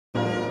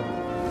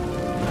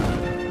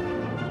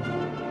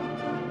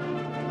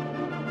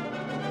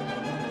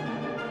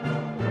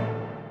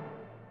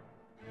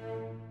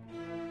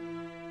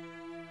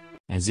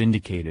As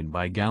indicated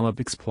by Gallup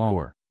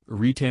Explorer,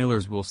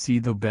 retailers will see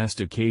the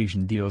best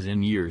occasion deals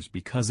in years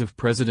because of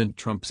President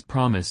Trump's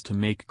promise to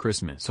make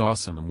Christmas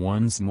awesome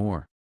once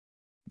more.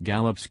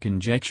 Gallup's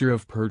conjecture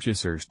of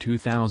purchasers'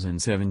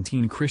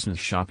 2017 Christmas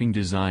shopping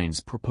designs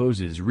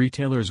proposes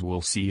retailers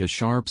will see a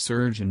sharp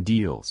surge in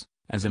deals,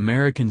 as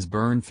Americans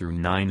burn through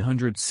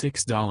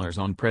 $906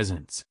 on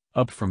presents,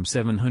 up from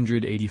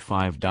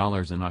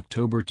 $785 in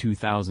October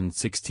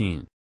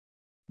 2016.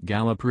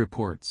 Gallup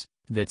reports,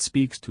 that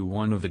speaks to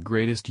one of the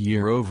greatest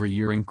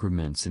year-over-year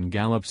increments in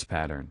Gallup's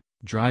pattern,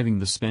 driving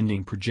the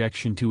spending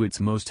projection to its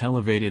most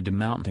elevated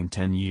amount in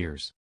 10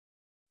 years.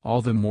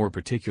 All the more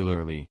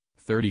particularly,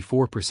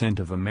 34%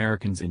 of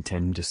Americans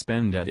intend to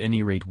spend at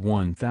any rate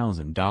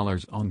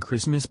 $1,000 on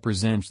Christmas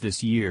presents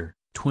this year,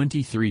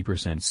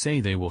 23% say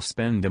they will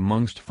spend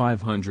amongst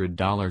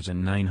 $500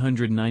 and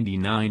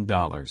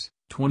 $999,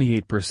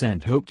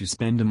 28% hope to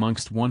spend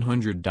amongst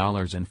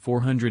 $100 and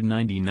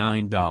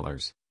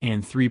 $499,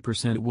 and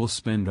 3% will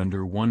spend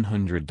under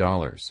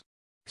 $100.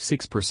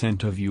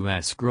 6% of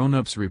U.S.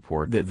 grown-ups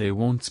report that they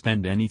won't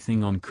spend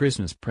anything on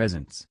Christmas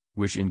presents,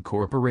 which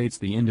incorporates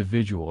the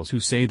individuals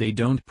who say they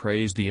don't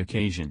praise the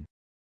occasion.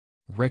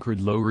 Record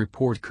low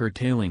report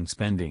curtailing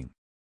spending.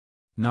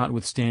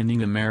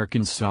 Notwithstanding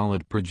Americans'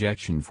 solid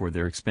projection for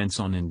their expense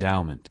on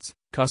endowments,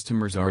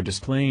 customers are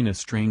displaying a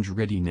strange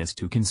readiness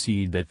to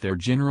concede that their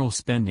general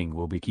spending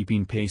will be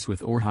keeping pace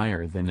with or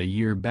higher than a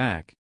year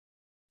back.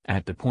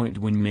 At the point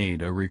when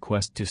made a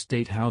request to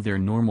state how their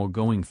normal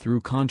going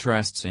through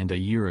contrasts and a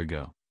year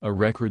ago, a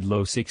record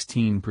low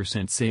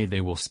 16% say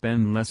they will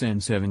spend less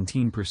and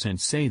 17%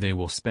 say they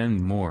will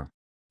spend more.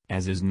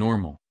 As is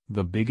normal,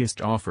 the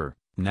biggest offer,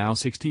 now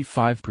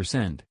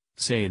 65%,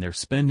 say their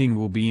spending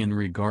will be in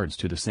regards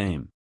to the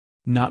same.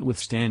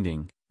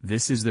 Notwithstanding,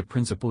 this is the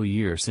principal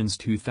year since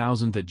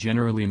 2000 that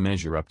generally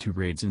measure up to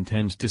rates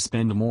intend to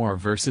spend more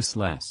versus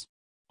less.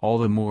 All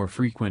the more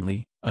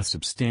frequently, a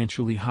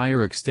substantially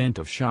higher extent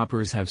of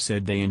shoppers have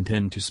said they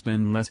intend to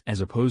spend less as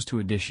opposed to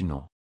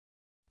additional.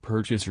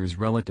 Purchasers'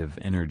 relative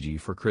energy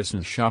for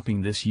Christmas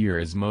shopping this year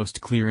is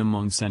most clear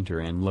among center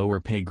and lower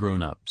pay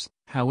grown-ups,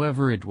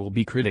 however it will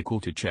be critical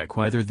to check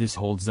whether this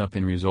holds up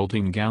in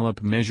resulting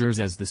Gallup measures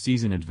as the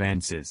season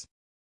advances.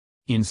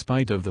 In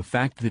spite of the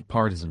fact that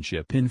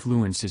partisanship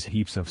influences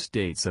heaps of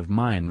states of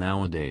mind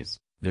nowadays,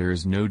 there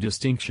is no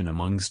distinction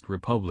amongst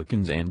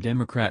Republicans and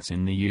Democrats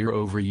in the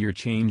year-over-year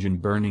change in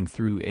burning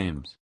through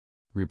AIMs.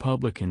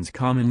 Republicans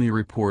commonly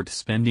report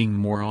spending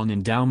more on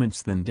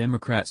endowments than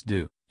Democrats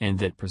do, and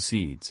that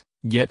proceeds,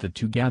 yet the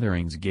two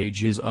gatherings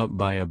gauge is up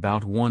by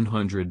about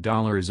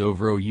 $100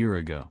 over a year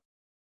ago.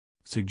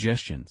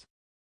 Suggestions.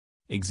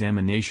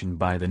 Examination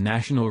by the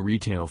National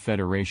Retail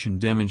Federation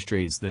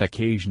demonstrates that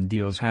occasion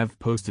deals have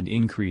posted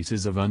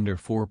increases of under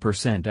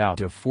 4%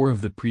 out of 4 of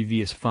the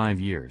previous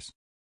 5 years.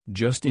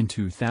 Just in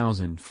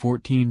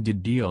 2014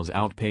 did deals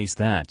outpace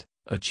that,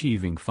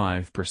 achieving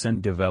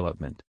 5%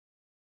 development.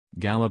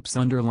 Gallup's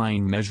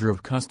underlying measure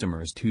of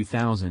customers'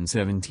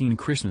 2017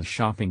 Christmas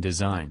shopping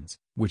designs,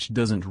 which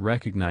doesn't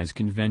recognize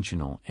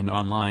conventional and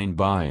online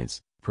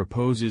buys,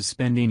 proposes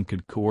spending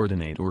could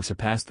coordinate or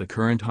surpass the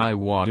current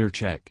high-water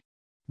check.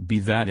 Be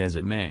that as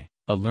it may,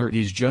 alert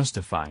is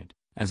justified,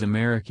 as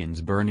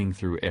Americans burning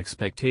through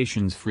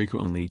expectations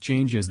frequently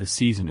change as the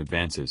season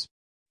advances.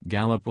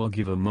 Gallup will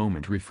give a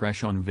moment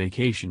refresh on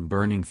vacation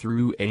burning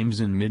through AIMs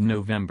in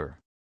mid-November.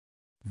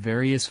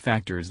 Various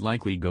factors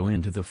likely go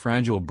into the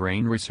fragile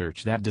brain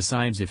research that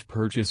decides if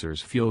purchasers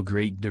feel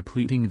great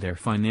depleting their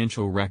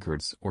financial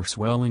records or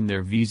swelling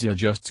their visa,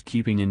 just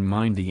keeping in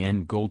mind the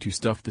end goal to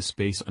stuff the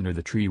space under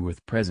the tree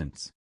with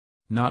presents.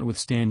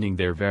 Notwithstanding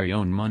their very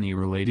own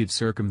money-related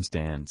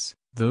circumstance,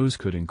 those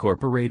could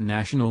incorporate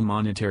national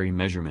monetary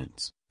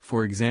measurements,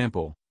 for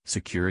example,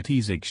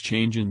 securities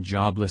exchange and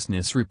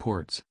joblessness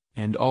reports,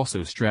 and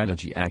also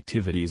strategy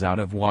activities out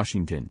of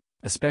Washington,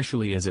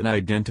 especially as it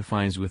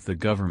identifies with the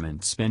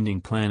government spending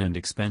plan and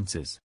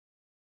expenses.